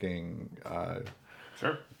filmmaking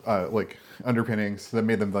Sure. like underpinnings that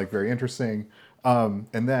made them like very interesting.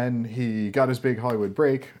 And then he got his big Hollywood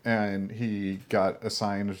break, and he got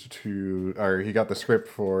assigned to, or he got the script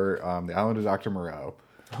for The Island of Dr. Moreau.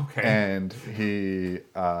 Okay. And he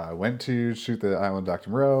went to shoot The Island of Dr.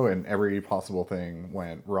 Moreau, and every possible thing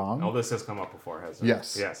went wrong. Oh, this has come up before, hasn't it?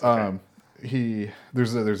 Yes. Yes. Okay.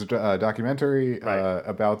 There's a documentary Right.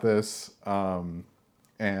 about this,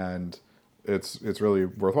 and it's really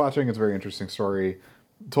worth watching. It's a very interesting story.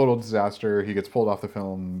 Total disaster. He gets pulled off the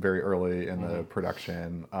film very early in the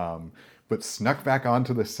production, but snuck back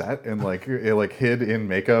onto the set and like hid in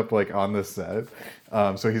makeup like on the set.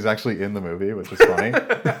 So he's actually in the movie, which is funny.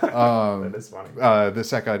 That is funny. The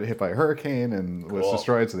set got hit by a hurricane and was Cool.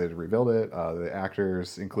 destroyed, so they had to rebuild it. The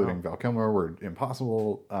actors, including Val Kilmer, were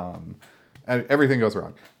impossible. And everything goes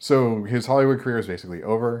wrong. So his Hollywood career is basically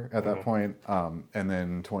over at that point. And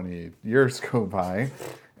then 20 years go by,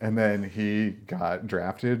 and then he got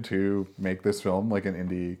drafted to make this film, like an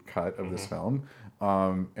indie cut of this film.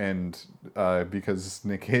 And because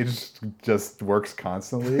Nick Cage just works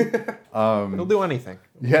constantly, He'll do anything.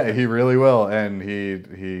 yeah, he really will, and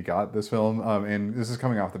he got this film, and this is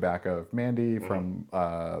coming off the back of Mandy from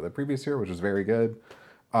the previous year, which was very good.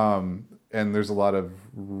 And there's a lot of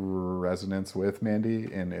resonance with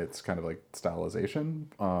Mandy in its kind of like stylization.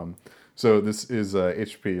 So this is a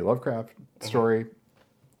H.P. Lovecraft story.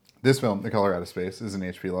 This film, The Color Out of Space, is an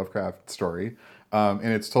H.P. Lovecraft story, and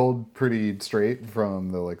it's told pretty straight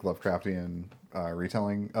from the like Lovecraftian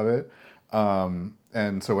retelling of it.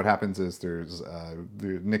 And so what happens is there's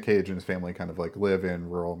Nick Cage and his family kind of like live in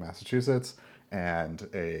rural Massachusetts, and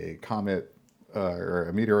a comet or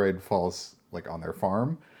a meteoroid falls like on their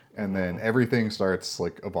farm, and then everything starts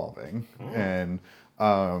like evolving, and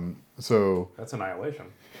So That's Annihilation.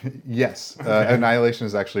 yes, Annihilation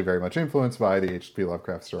is actually very much influenced by the H.P.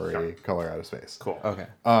 Lovecraft story, Sure. Color Out of Space. Cool. Okay.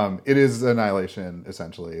 It is Annihilation,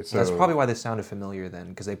 essentially. So That's probably why this sounded familiar then,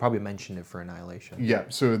 because they probably mentioned it for Annihilation. yeah,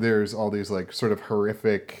 so there's all these like sort of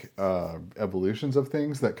horrific evolutions of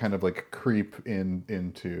things that kind of like creep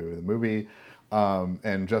into the movie.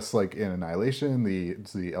 And just like in Annihilation,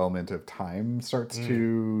 the element of time starts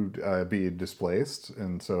to be displaced,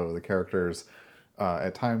 and so the characters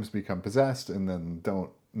at times become possessed and then don't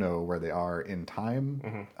know where they are in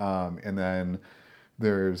time. And then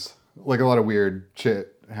there's like a lot of weird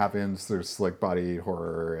shit happens. There's like body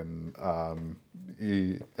horror and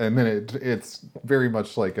then it's very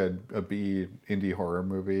much like a B indie horror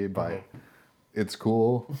movie, but it's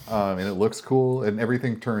cool and it looks cool and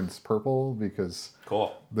everything turns purple because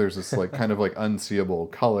Cool. there's this like kind of like unseeable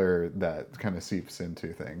color that kind of seeps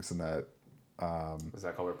into things, and that Is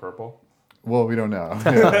that color purple? well, we don't know.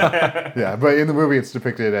 Yeah. Yeah, but in the movie it's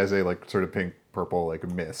depicted as a like sort of pink purple like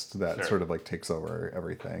mist that Sure. sort of like takes over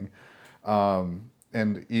everything.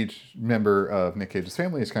 And each member of Nick Cage's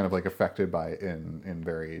family is kind of like affected by it in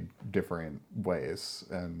very different ways.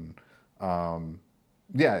 And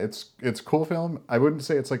yeah, it's a cool film. I wouldn't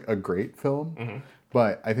say it's like a great film,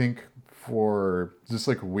 but I think for just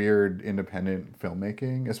like weird independent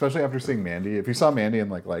filmmaking, especially after seeing Mandy, if you saw Mandy and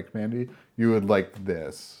like liked Mandy, you would like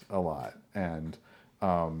this a lot. And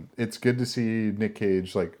it's good to see Nick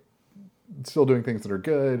Cage like still doing things that are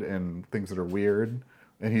good and things that are weird,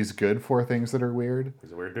 and he's good for things that are weird.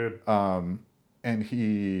 He's a weird dude. And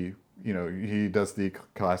he, you know, he does the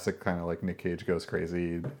classic kind of like Nick Cage goes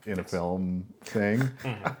crazy in a film thing.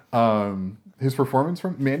 His performance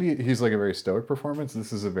from Mandy, he's like a very stoic performance.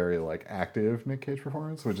 This is a very like active Nick Cage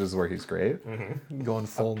performance, which is where he's great. Going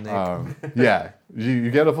full Nick. Yeah,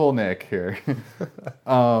 you get a full Nick here.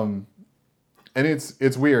 And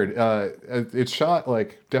it's weird. It's shot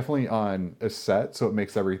like definitely on a set, so it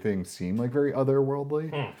makes everything seem like very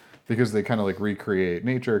otherworldly. Because they kind of like recreate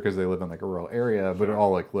nature because they live in like a rural area, but it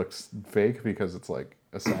all like looks fake because it's like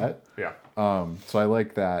a set. Yeah. So I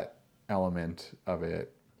like that element of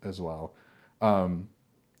it as well.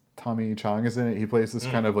 Tommy Chong is in it. He plays this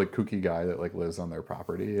kind of like kooky guy that like lives on their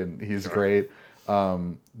property, and he's great.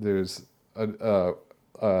 There's a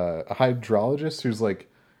hydrologist who's like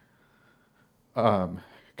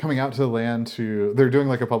coming out to the land to. They're doing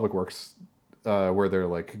like a public works where they're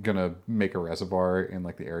like gonna make a reservoir in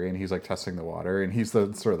like the area, and he's like testing the water, and he's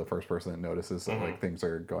the sort of the first person that notices that like things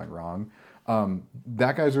are going wrong.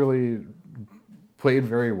 That guy's really played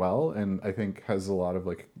very well, and I think has a lot of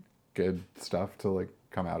like good stuff to like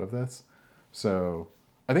come out of this. So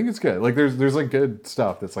I think it's good. Like there's like good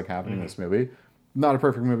stuff that's like happening in this movie. Not a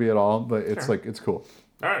perfect movie at all, but it's like it's cool.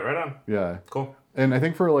 All right, right on. Yeah. Cool. And I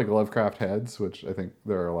think for like Lovecraft heads, which I think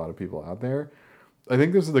there are a lot of people out there, I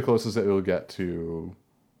think this is the closest that it'll get to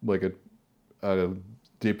like a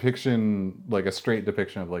depiction, like a straight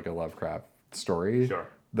depiction of like a Lovecraft story. Sure.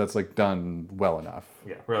 That's like done well enough.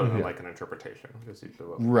 Yeah, rather than like an interpretation. Is usually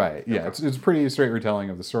what Right. Yeah. Okay. It's pretty straight retelling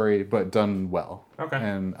of the story, but done well. Okay.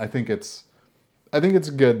 And I think it's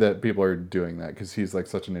good that people are doing that because he's like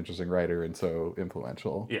such an interesting writer and so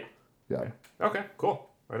influential. Yeah. Yeah. Okay, cool.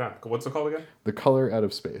 Right on. What's it called again? The Color Out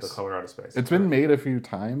of Space. The Color Out of Space. It's been made a few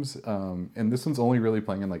times, and this one's only really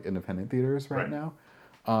playing in like independent theaters right now.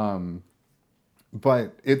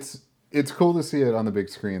 But it's cool to see it on the big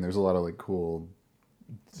screen. There's a lot of like cool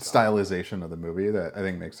stylization of the movie that I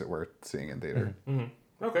think makes it worth seeing in theater.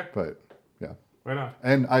 Okay, But yeah, right on.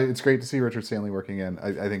 and it's great to see Richard Stanley working in.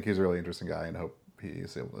 I think he's a really interesting guy, and hope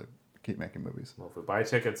he's able to keep making movies. Well, if we buy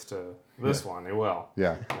tickets to this one, they will.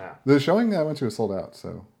 Yeah. Yeah. The showing that I went to was sold out,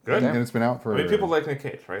 so Good. and it's been out for. I mean, people like Nick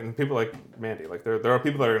Cage, right? And people like Mandy. Like there are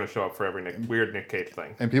people that are going to show up for every weird Nick Cage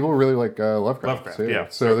thing. And people really like Lovecraft. Lovecraft, too. yeah.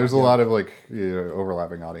 So there's a lot of like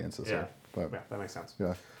overlapping audiences Yeah. there. But Yeah, that makes sense.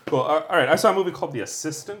 yeah. Cool. All right, I saw a movie called The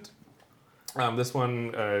Assistant. This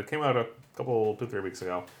one came out a couple, 2-3 weeks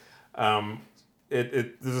ago.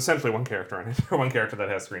 There's essentially one character in it, or one character that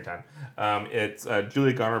has screen time. It's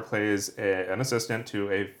Julia Garner plays an assistant to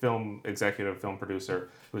a film executive, film producer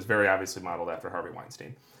who is very obviously modeled after Harvey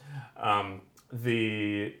Weinstein.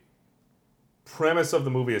 The premise of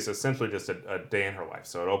the movie is essentially just a day in her life.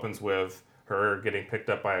 So it opens with her getting picked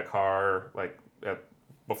up by a car like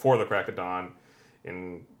before the crack of dawn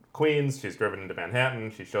in Queens. She's driven into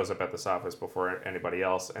Manhattan. She shows up at this office before anybody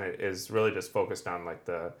else, and it is really just focused on like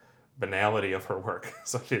the banality of her work.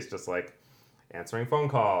 So she's just like answering phone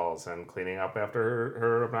calls and cleaning up after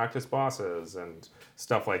her obnoxious bosses and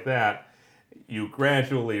stuff like that. You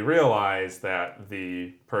gradually realize that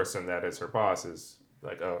the person that is her boss is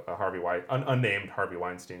like a unnamed Harvey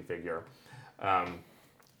Weinstein figure.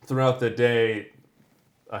 Throughout the day,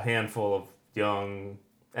 a handful of young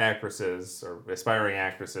actresses or aspiring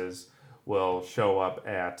actresses will show up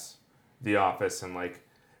at the office and like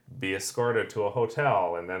be escorted to a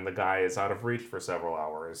hotel, and then the guy is out of reach for several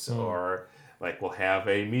hours, or like we'll have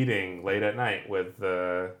a meeting late at night with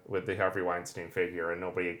the Harvey Weinstein figure, and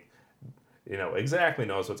nobody exactly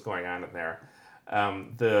knows what's going on in there.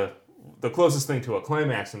 The closest thing to a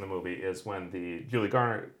climax in the movie is when the Julie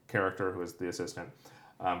Garner character, who is the assistant,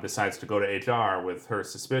 decides to go to HR with her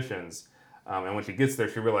suspicions. And when she gets there,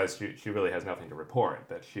 she realizes she really has nothing to report.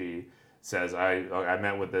 That she says, I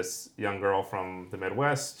met with this young girl from the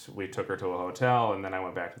Midwest. We took her to a hotel, and then I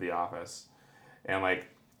went back to the office. And like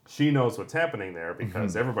she knows what's happening there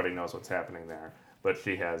because everybody knows what's happening there, but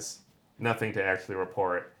she has nothing to actually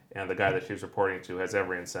report. And the guy that she's reporting to has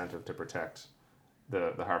every incentive to protect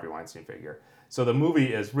the Harvey Weinstein figure. So the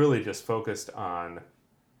movie is really just focused on.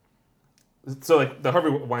 So like the Harvey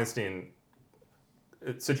Weinstein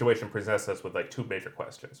situation presents us with like two major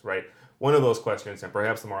questions, right? One of those questions, and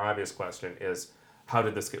perhaps the more obvious question, is how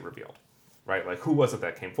did this get revealed, right? Like who was it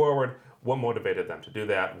that came forward? What motivated them to do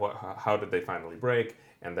that? How did they finally break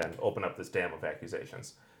and then open up this dam of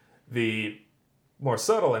accusations? The more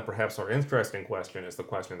subtle and perhaps more interesting question is the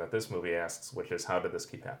question that this movie asks, which is how did this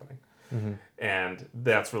keep happening? And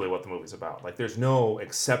that's really what the movie's about. Like there's no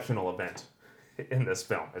exceptional event in this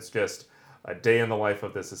film. It's just a day in the life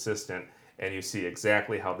of this assistant, and you see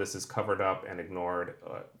exactly how this is covered up and ignored,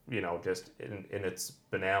 just in its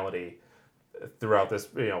banality throughout this,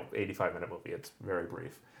 85-minute movie. It's very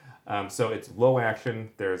brief. So it's low action.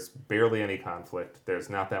 There's barely any conflict. There's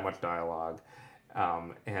not that much dialogue,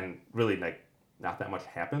 and really like not that much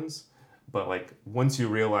happens. But like once you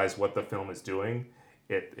realize what the film is doing,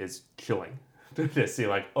 it is chilling to see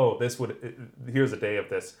like, oh, here's a day of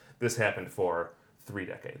this. This happened for 3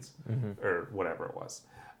 decades or whatever it was.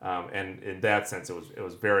 And in that sense, it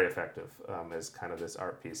was very effective as kind of this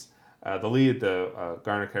art piece. The lead, the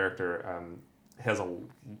Garner character, has a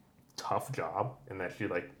tough job in that she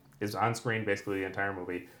like is on screen basically the entire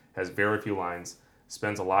movie, has very few lines,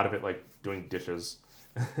 spends a lot of it like doing dishes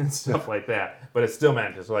and stuff like that, but it still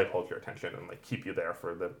manages to like hold your attention and like keep you there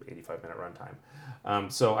for the 85-minute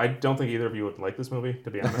runtime. So I don't think either of you would like this movie,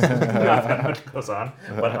 to be honest. Not that much goes on,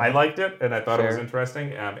 but I liked it and I thought it was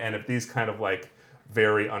interesting. And if these kind of like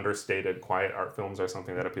very understated, quiet art films are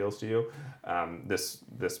something that appeals to you,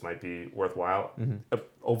 this might be worthwhile.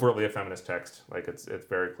 Overtly a feminist text, like it's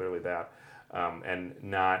very clearly that, and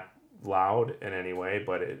not loud in any way,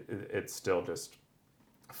 but it's still just,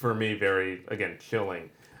 for me, very, again, chilling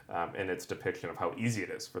in its depiction of how easy it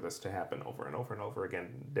is for this to happen over and over and over again,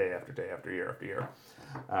 day after day after year after year.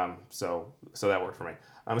 So that worked for me.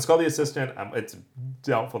 It's called The Assistant. It's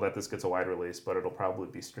doubtful that this gets a wide release, but it'll probably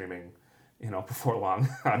be streaming before long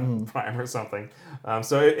on Prime or something.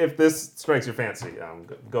 So if this strikes your fancy,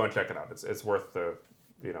 go and check it out. It's worth the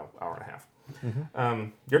hour and a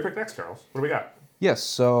half. Your pick next, Charles. What do we got? Yes,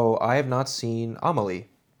 so I have not seen Amelie.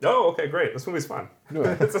 Oh, okay, great. This movie's fun. No. I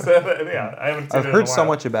haven't seen it I've in heard a so while.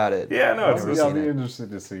 much about it. Yeah, no, it's I'll be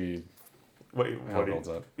interested to see what how it holds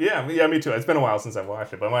up. Yeah, me too. It's been a while since I've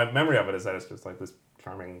watched it, but my memory of it is that it's just like this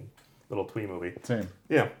charming little twee movie. Same.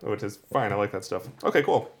 Yeah, which is fine. I like that stuff. Okay,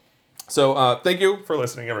 cool. So thank you for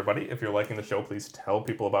listening, everybody. If you're liking the show, please tell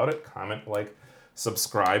people about it. Comment, like,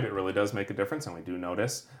 subscribe. It really does make a difference, and we do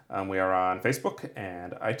notice. We are on Facebook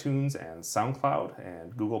and iTunes and SoundCloud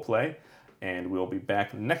and Google Play, and we'll be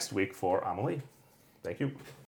back next week for Amelie. Thank you.